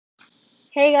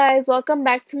Hey guys, welcome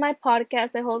back to my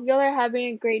podcast. I hope y'all are having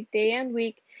a great day and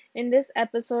week. In this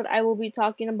episode, I will be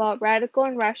talking about radical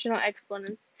and rational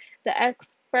exponents. The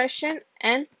expression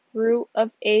n root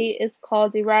of a is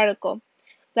called a radical.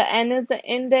 The n is the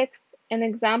index. An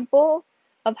example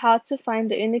of how to find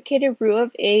the indicated root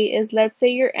of a is, let's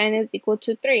say your n is equal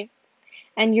to 3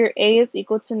 and your a is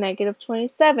equal to negative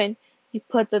 27. You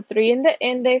put the 3 in the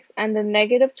index and the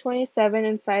negative 27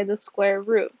 inside the square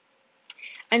root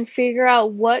and figure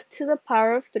out what to the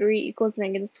power of 3 equals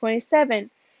negative 27.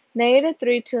 Negative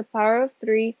 3 to the power of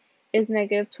 3 is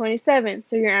negative 27,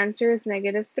 so your answer is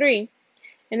negative 3.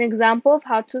 An example of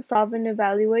how to solve an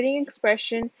evaluating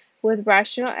expression with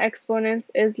rational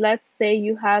exponents is, let's say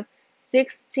you have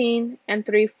 16 and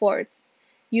 3/4.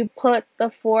 You put the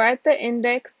 4 at the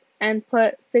index and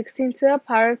put 16 to the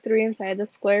power of 3 inside the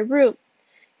square root.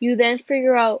 You then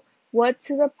figure out what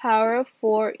to the power of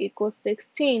 4 equals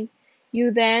 16.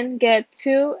 You then get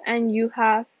 2 and you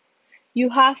have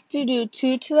to do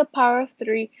 2 to the power of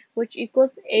 3, which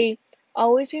equals 8.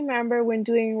 Always remember, when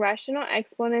doing rational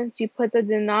exponents, you put the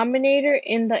denominator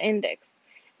in the index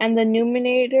and the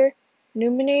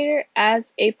numerator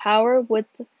as a power with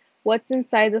what's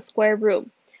inside the square root.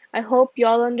 I hope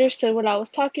y'all understood what I was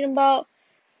talking about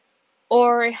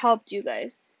or it helped you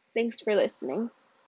guys. Thanks for listening.